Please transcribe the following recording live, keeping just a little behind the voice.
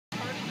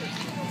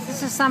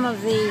This is some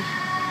of the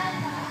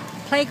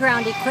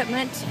playground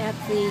equipment at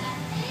the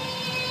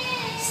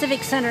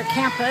Civic Center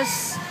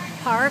campus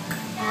park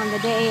on the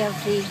day of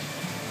the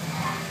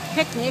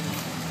picnic.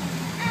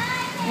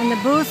 And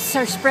the booths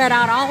are spread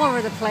out all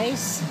over the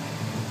place.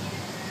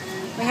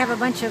 We have a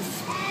bunch of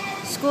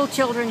school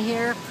children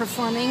here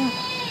performing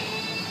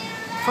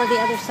for the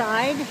other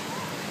side.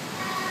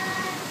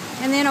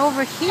 And then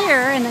over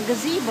here in the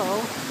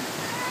gazebo,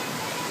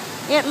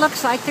 it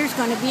looks like there's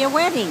going to be a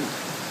wedding.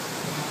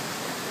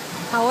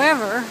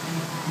 However,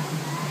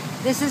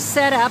 this is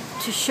set up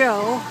to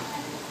show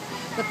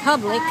the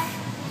public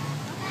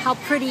how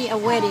pretty a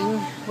wedding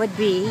would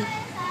be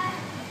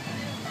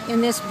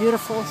in this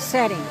beautiful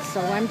setting. So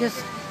I'm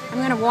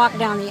going to walk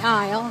down the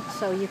aisle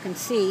so you can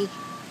see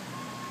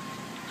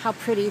how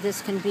pretty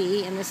this can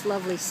be in this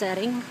lovely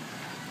setting.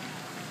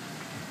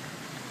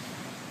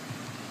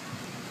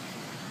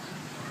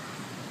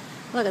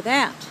 Look at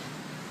that.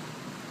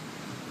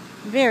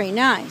 Very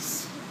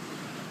nice.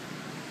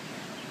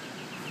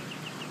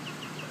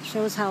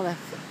 Shows how the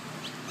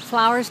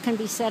flowers can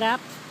be set up.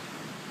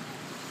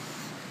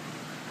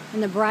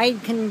 And the bride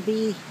and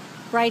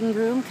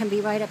groom can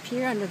be right up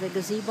here under the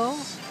gazebo,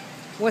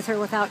 with or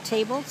without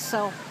tables.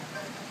 So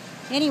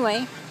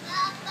anyway,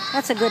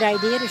 that's a good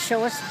idea to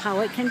show us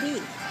how it can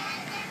be.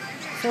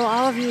 So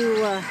all of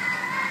you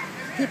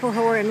people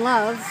who are in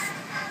love,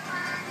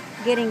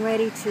 getting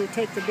ready to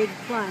take the big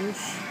plunge,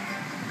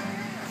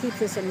 keep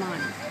this in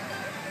mind.